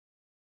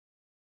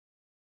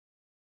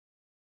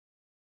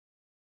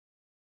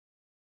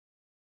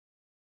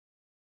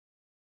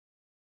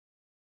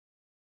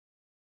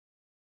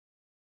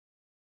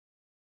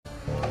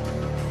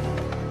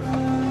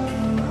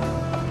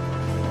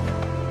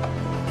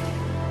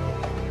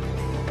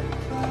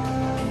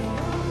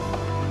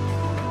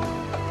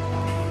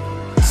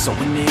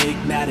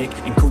enigmatic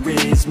and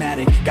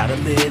charismatic. Gotta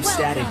live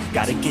static,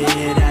 gotta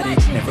get at it.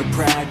 Never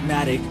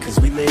pragmatic, cause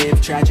we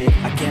live tragic.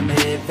 I can't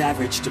live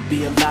average, to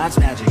be alive's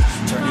magic.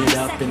 Turn it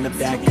up in the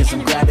back cause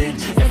I'm grabbing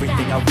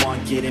everything I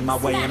want, get in my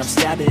way and I'm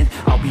stabbing.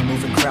 I'll be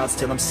moving crowds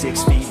till I'm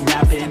 6 feet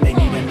napping. They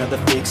need another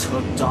fix,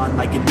 hooked on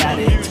like an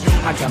addict.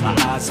 I got my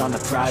eyes on the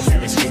prize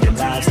and it's changing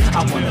lives.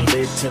 I wanna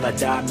live till I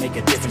die, make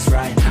a difference,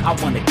 right? I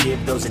wanna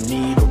give those in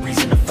need a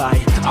reason to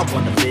fight. I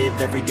wanna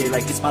live every day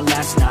like it's my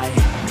last night.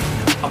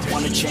 I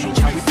wanna change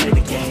how we play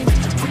the game,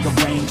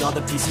 rearrange all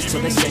the pieces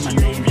till they say my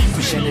name.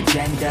 Push an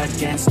agenda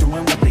against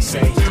doing what they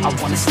say. I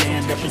wanna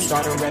stand up and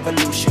start a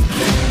revolution.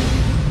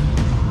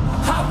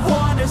 I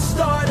wanna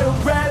start a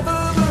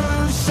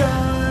revolution.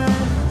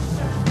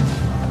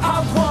 I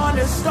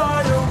wanna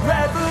start a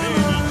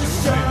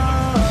revolution.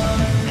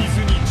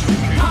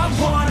 I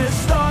wanna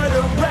start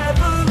a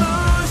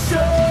revolution.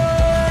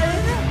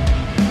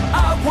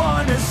 I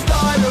wanna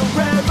start a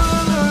revolution.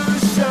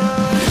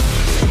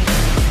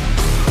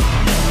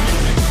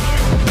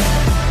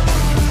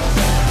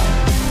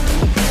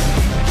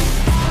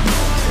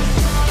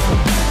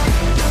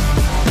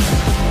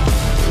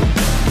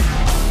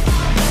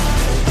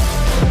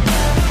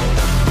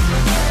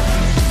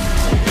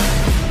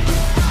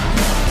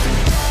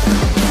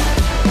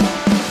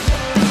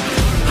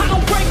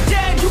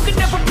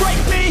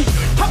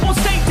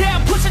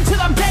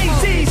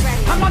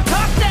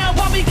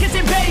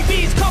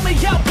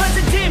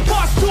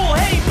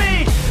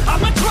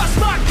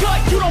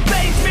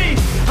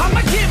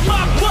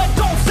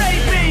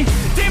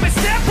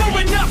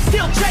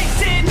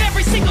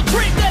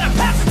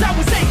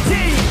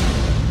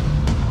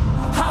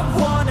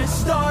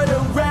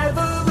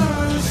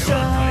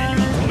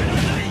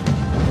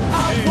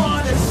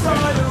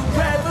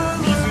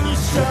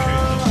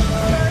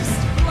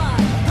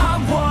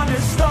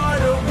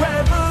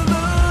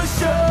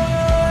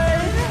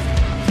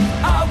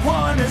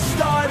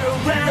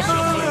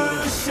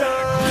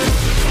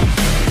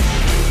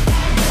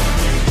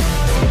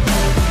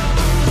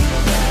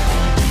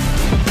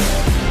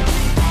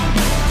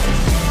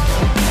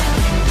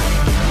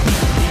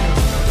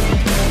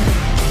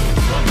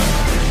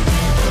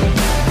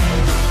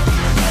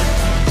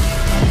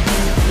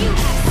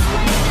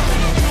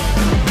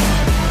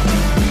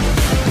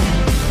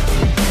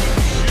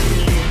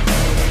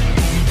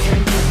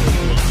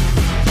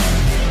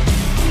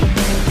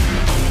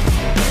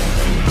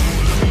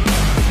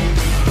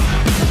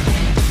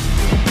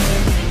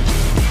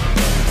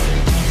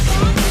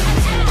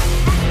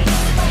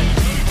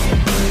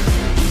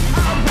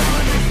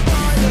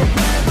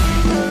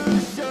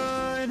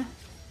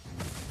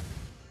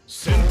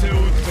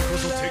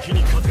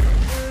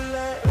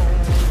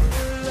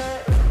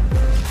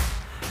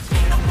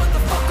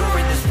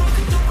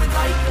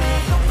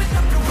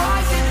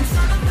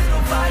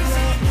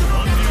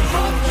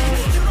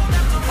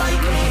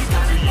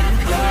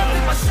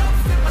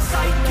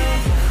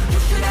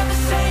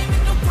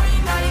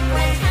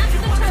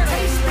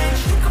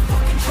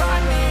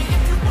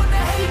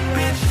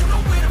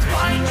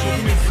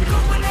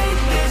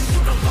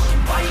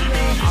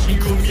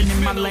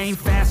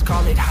 Fast,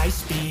 call it high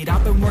speed.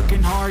 I've been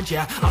working hard,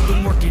 yeah, I've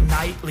been working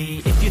nightly.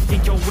 If you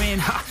think you'll win,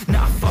 ha,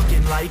 not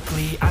fucking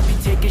likely. I be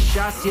taking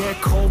shots, yeah,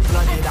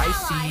 cold-blooded,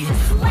 icy.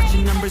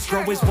 Watching numbers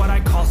grow is what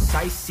I call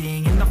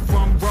sightseeing. In the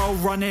front row,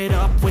 run it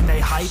up when they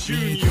hype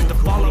me. The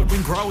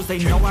following grows, they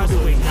know how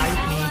to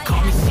ignite me.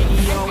 Call me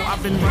CEO,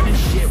 I've been running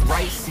shit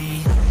right,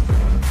 see.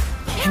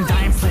 And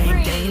I ain't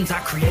playing games, I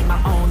create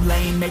my own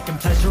lane, making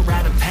pleasure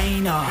out of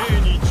pain,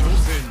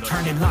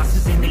 turning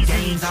losses into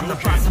gains. I'm the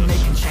boss, I'm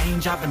making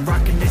change. I've been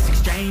rocking this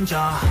exchange,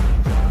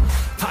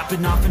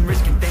 popping off and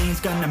risking things.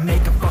 Gonna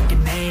make a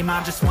fucking name.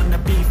 I just wanna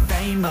be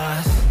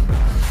famous,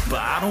 but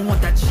I don't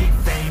want that cheap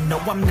fame. No,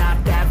 I'm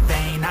not that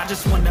vain. I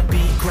just wanna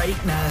be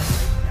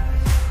greatness.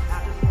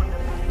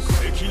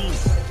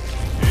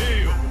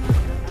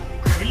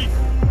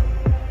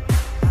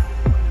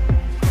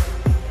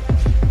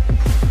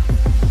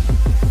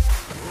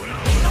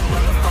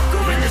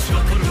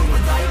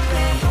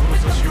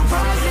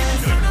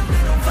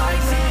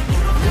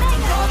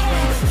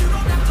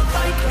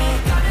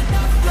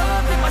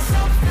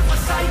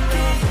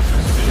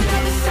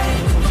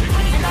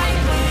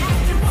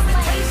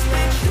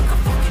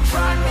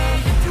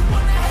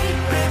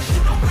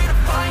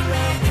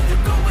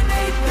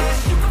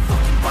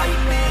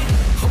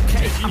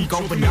 I'm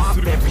going off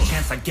every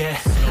chance I get.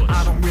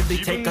 I don't really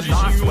take a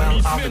loss,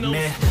 well, I'll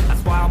admit.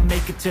 That's why I'll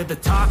make it to the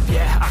top,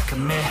 yeah, I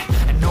commit.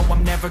 And no,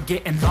 I'm never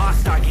getting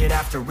lost, I get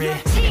after it.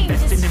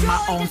 Investing in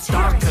my own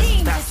stock, cause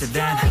it's faster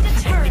than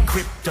any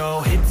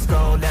crypto hits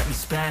go, let me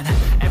spend.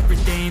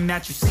 Everything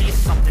that you see is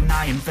something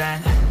I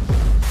invent,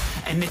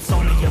 and it's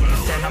only a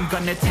percent. I'm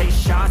gonna take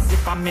shots,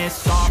 if I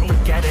miss all,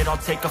 forget it. I'll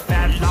take a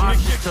fat loss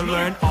just to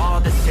learn all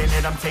that's in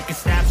it. I'm taking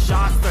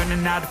snapshots,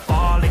 learning how to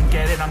fall and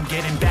get it. I'm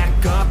getting back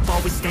up,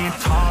 always stand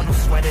tall, don't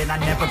sweat it. I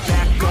never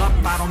back up,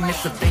 I don't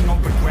miss a thing, I'll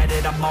regret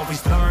it. I'm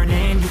always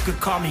learning, you could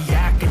call me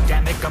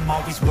academic. I'm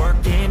always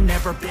working,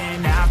 never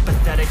been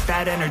apathetic.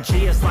 That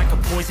energy is like a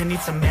poison,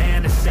 needs some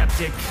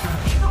antiseptic.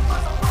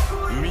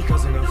 海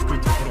風が吹く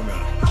ところが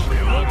これ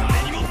は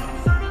誰にも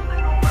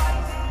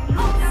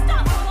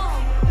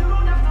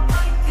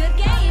Good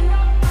game.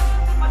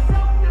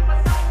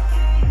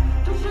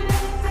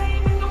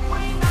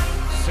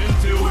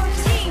 Your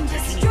team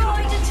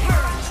destroyed a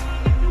turret.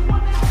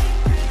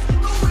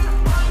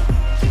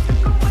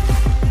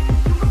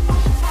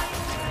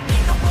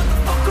 Ain't no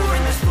motherfucker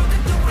in this world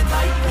can do it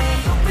like me.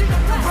 Open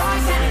up your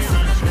eyes and it's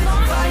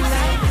like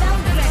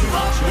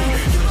me.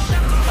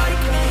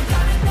 Like me.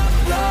 Got enough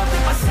love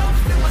in myself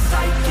and my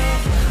psyche.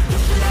 You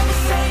should have the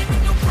same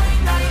in your brain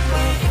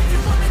nightly. If you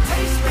wanna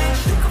taste me,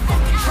 you can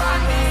fucking try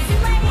me. You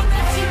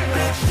wanna hate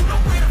bitch, you know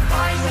where to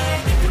find me.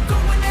 If you're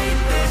going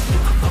hate bitch, you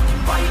can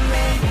fucking bite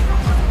me.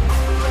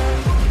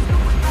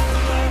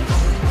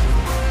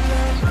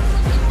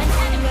 An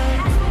enemy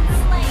has been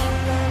slain.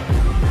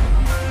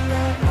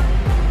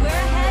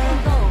 We're ahead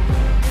and go.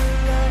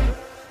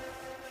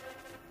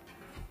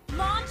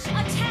 Launch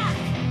attack.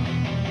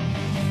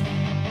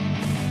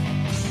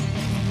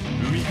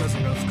 海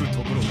風が吹くと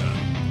ころが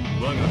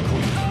我が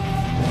恋だ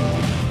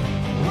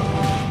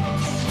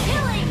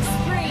Killing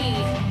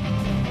spree.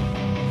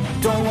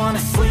 Don't wanna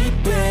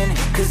sleep in,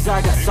 cause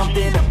I got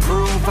something to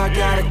prove. I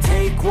gotta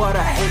take what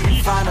I hate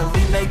and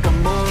finally make a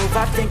move.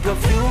 I think of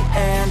you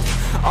and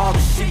all the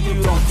shit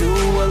you don't do.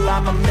 Well,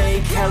 I'ma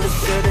make hella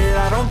sure that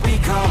I don't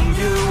become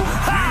you.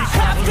 I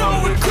have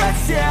no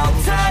regrets, yeah,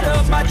 I'll tie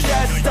up my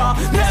chest. I'll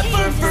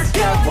never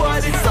forget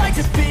what it's like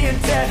to be in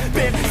debt.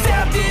 Been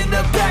stabbed in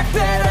the back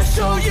bed, I'll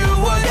show you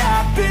what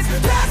happens.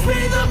 Pass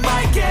me the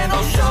mic and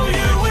I'll show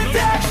you with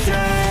action.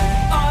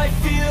 I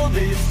feel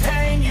this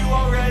pain, you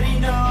already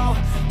know.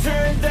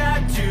 Turn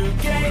that to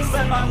gains,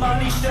 let my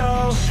money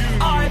show.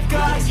 I've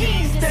got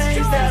these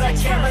things that I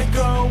can't let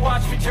go.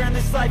 Watch me turn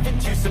this life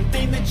into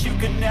something that you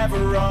could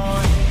never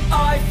own.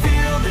 I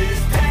feel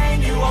this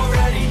pain, you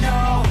already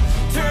know.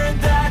 Turn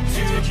that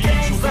to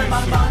gains, let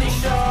my money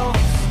show.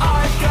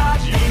 I've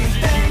got these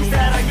things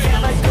that I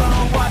can't let go.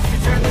 Watch me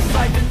turn this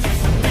life into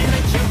something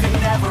that you could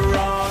never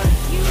own.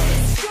 You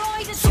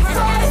destroyed a So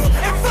fight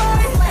and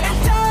fight and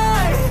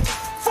die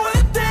for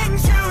the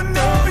things you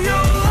know you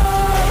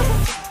love.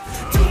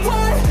 Do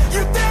what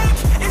you think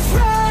is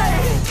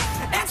right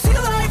and see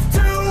life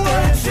do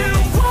what you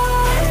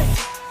want.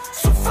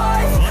 So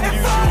fight and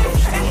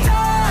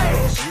die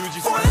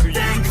for the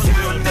things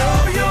you know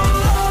you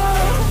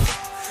love.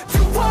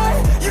 Do what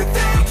you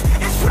think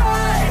is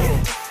right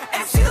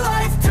and see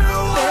life do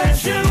what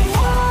you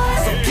want.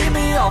 So give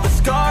me all the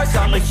scars,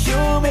 I'm a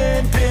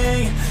human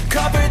being.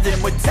 Cover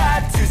them with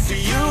tattoos so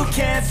you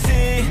can't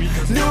see.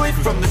 Knew it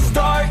from the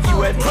start,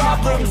 you had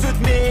problems with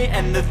me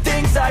and the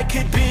things I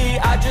could be,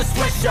 I just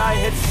wish I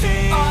had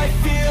seen. I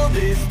feel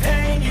this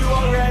pain, you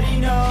already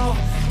know.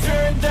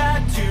 Turn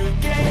that to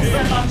gains,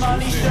 let my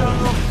money show.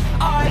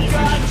 I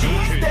got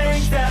these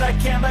things that I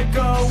can't let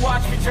go.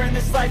 Watch me turn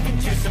this life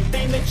into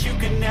something that you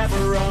could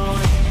never own.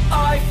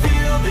 I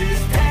feel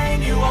this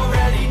pain, you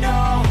already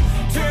know.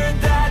 Turn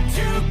that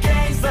to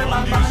gains, let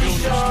my money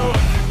show.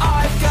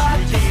 I've got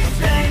these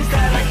things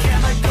that I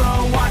can't let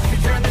go. Watch me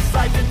turn this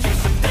life into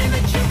something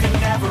that you can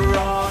never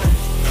own.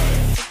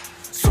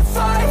 So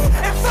fight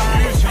and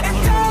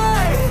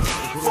die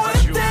for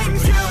the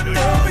things you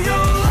know you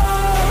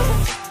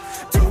love.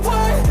 Do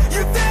what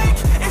you think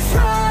is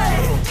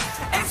right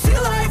and see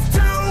life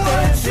do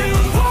what you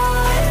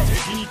want.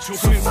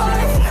 So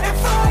fight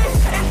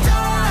and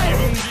die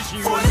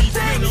for the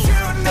things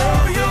you know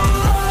you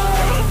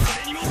love.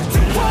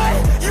 Do what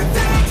you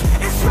think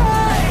is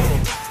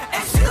right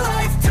and see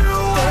life do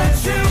what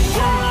you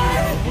want.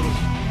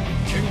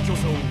 謙虚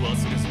さを忘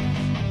れず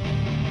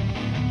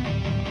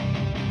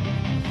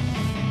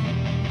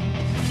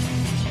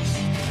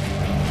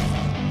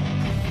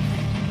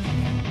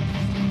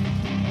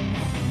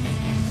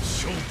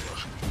勝負は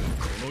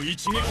この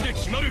一撃で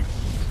決まる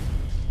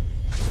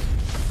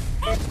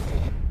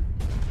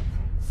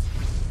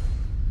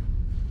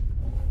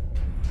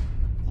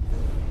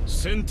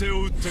先手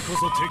を打ってこ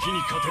そ敵に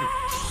勝てる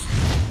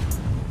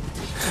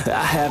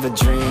I have a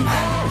dream,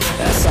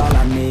 that's all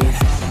I need.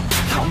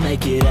 I'll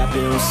make it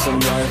happen with some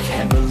work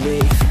and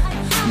belief.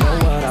 Know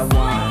what I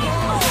want,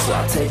 so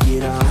I'll take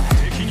it on.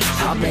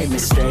 I'll make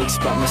mistakes,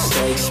 but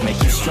mistakes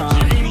make you strong.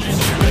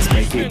 Let's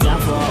break it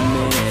down for a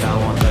minute. I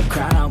want the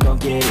crown, I'm gon'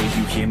 get it.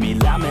 You hear me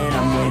loud, man,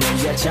 I'm winning.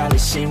 Yeah, Charlie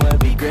Sheen will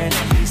be grinning.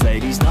 These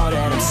ladies know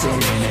that I'm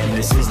sinning, and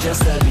this is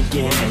just the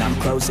beginning. I'm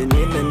closing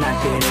in the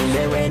night inning.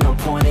 There ain't no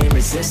point in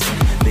resisting.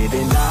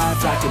 Living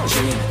life like a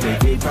dream,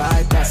 live it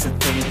right, that's the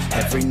thing.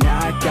 Every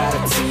night got a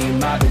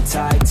team, I've been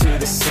tied to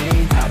the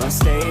scene. Out on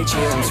stage,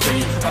 here on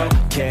screen.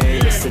 Okay,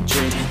 it's a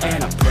dream,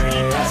 and I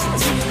pray as a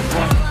team.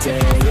 One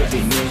day it'll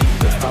be me.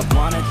 If I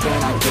want it,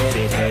 then I get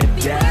it. Head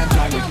down,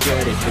 don't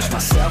regret it. Push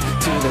myself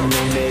to the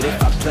limit.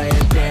 If I play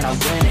it, then I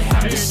win it.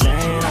 I'm just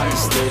saying, I'm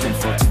just living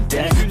for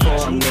today.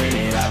 For a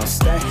minute, I don't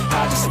stay,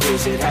 I just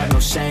visit. Have no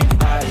shame,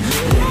 I admit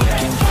it.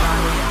 Looking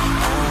right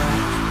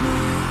at me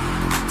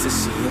to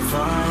see if I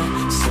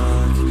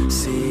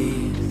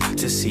succeed,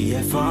 to see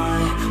if I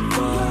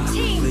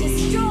believe.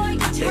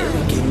 They're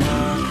looking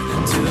up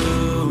to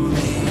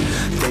me.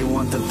 They want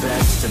want the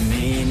best of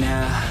me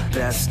now,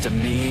 best of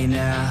me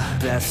now,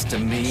 best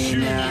of me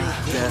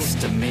now,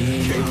 best of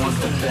me. They want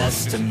the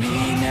best of me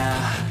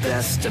now,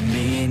 best of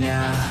me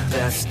now,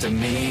 best of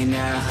me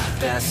now,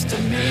 best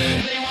of me.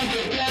 They want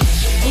the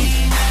best of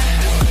me.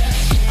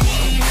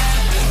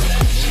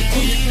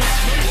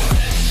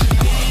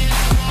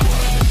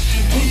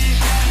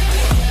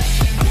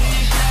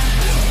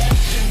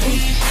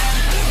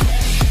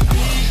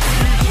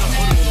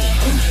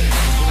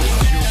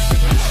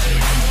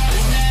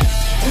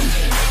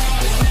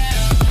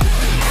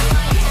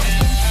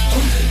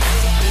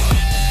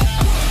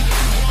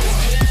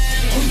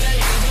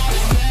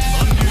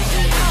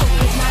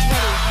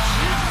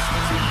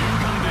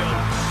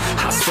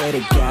 To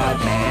God,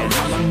 man,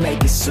 I'ma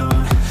make it soon.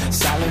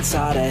 Silence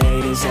all the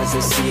haters as they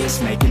see us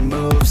making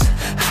moves.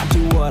 I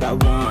do what I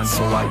want,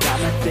 so I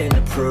got nothing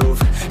to prove.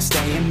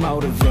 Staying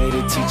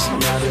motivated,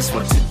 teaching others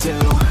what to do.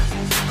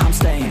 I'm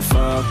staying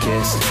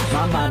focused,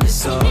 my mind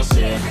is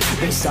open.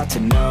 They start to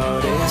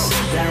notice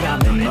that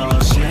I'm in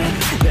motion.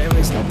 There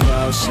is no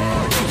potion,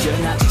 you're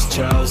not just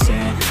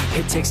chosen.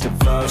 It takes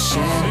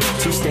devotion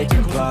to stay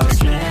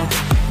composed, man.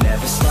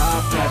 Never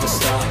stop,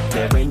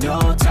 there ain't no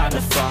time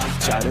to fall.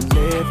 Try to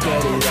live,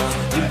 get it all.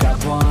 You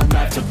got one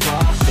life to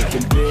ball.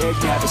 Thinking big,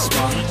 never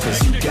small, cause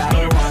you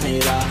gotta want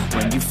it all.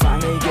 When you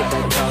finally get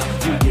that call,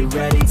 you get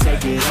ready,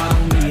 take it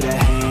on. Need a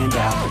hand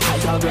out,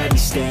 I already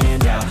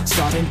stand out.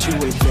 Starting to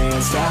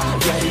advance now,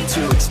 ready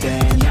to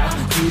expand now.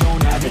 You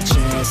don't have a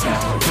chance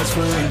now, cause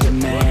we're in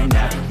demand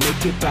now.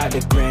 Make it by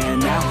the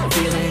grand now,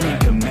 feeling in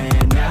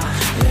command now.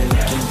 They're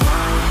looking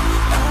right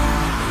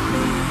at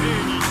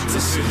me to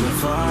see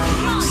if I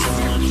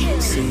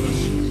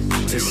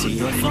succeed, to see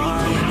if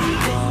I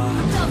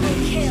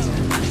lead.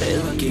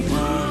 They're looking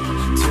up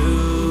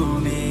to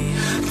me.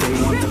 They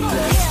want the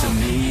best of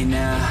me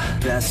now,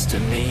 best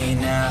of me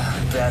now,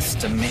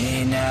 best of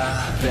me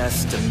now,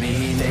 best of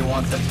me. They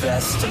want the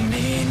best of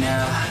me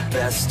now,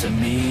 best of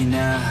me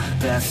now,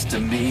 best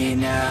of me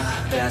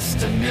now,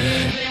 best of me.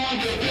 They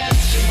want the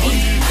best of me.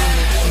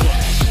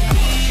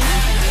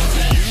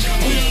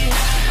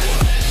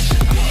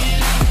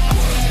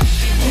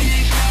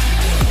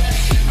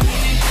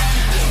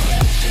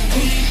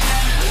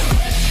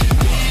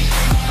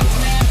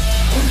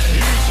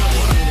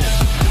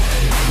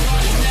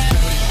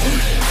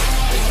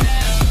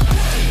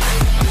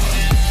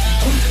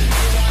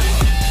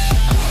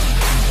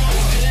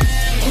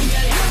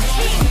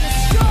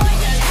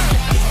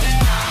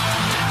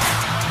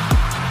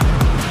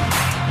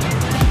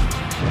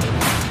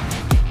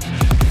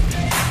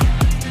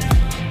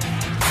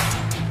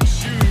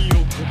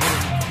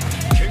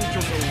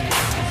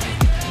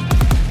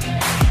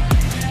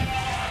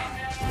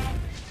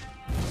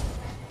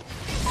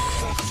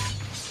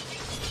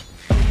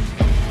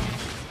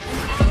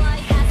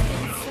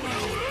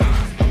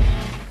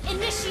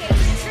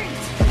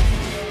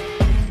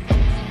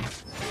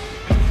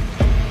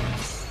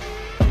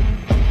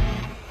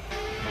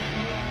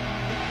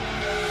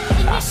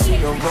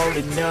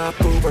 Rolling up,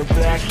 Uber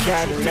black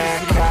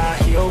Cadillac, high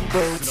heel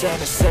boots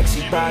and a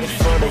sexy body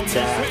full of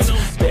tats.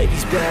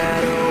 Baby's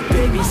bad, oh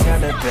baby's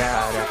hella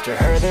bad. After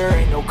her there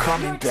ain't no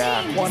coming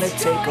back. Wanna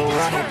take a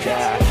run at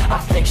that. I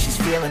think she's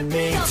feeling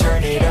me,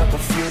 turn it up a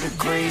few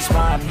degrees.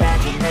 My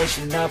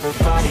imagination of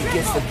her body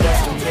gets the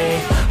best of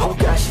me. Oh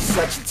gosh, she's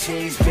such a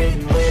tease,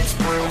 bitten lips,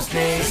 bruised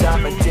knees.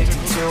 I'm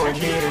addicted to her,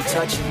 need her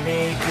touching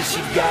me. Cause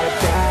she got a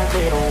bad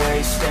little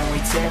waist, and we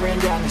tearing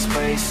down this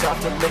place. Off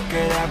the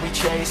liquor that we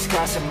chase,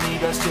 got some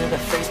egos to the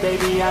face.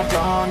 Baby, I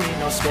don't need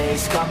no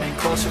space. Coming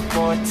closer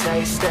for a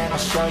taste, and I'll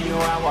show you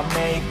how I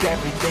make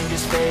everything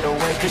just fade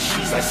away. Cause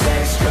she's like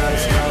sex,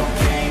 drugs,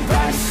 cocaine,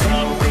 vibe so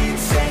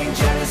insane.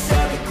 Jealous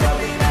of the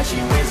clothing that she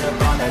wears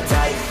up on her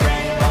tight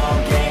frame. All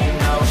game,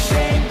 no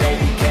shame,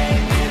 baby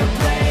came here to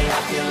play.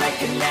 I feel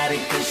like an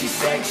addict cause she's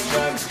sex,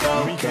 drugs,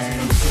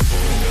 cocaine.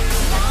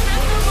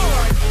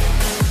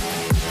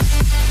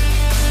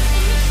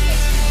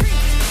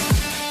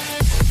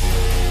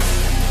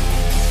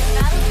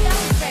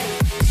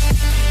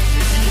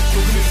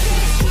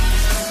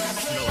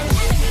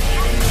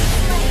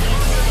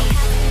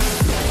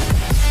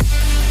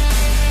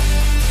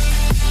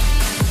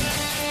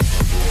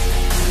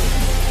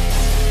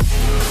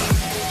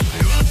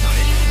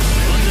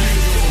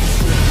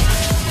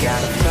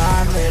 Got a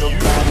fine little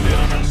body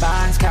and her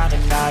mind's kinda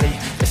naughty.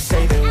 They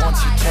say that once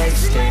you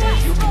taste it,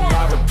 you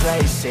cannot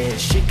replace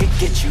it. She could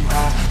get you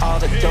high, all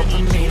the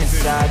dopamine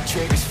inside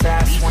triggers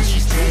fast once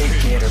she's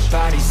digging. Her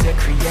body's a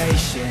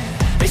creation.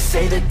 They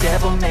say the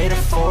devil made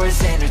her for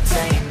his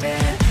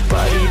entertainment,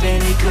 but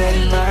even he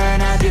couldn't learn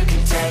how to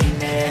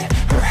contain it.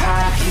 Her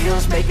high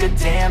heels make a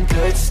damn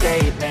good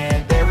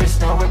statement. There is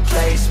no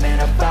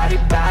replacement, a body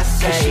by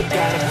Satan. She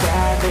got a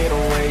bad little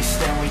waist,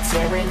 and we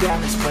tearing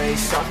down this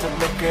place. Off the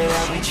liquor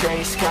that we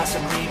chase, got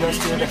some egos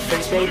to the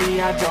face.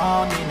 Baby, I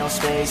don't need no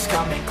space.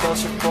 Coming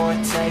closer for a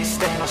taste,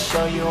 and I'll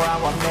show you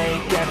how I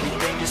make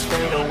everything just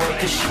fade away.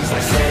 Cause she's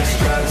like sex,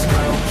 drugs,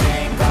 cocaine.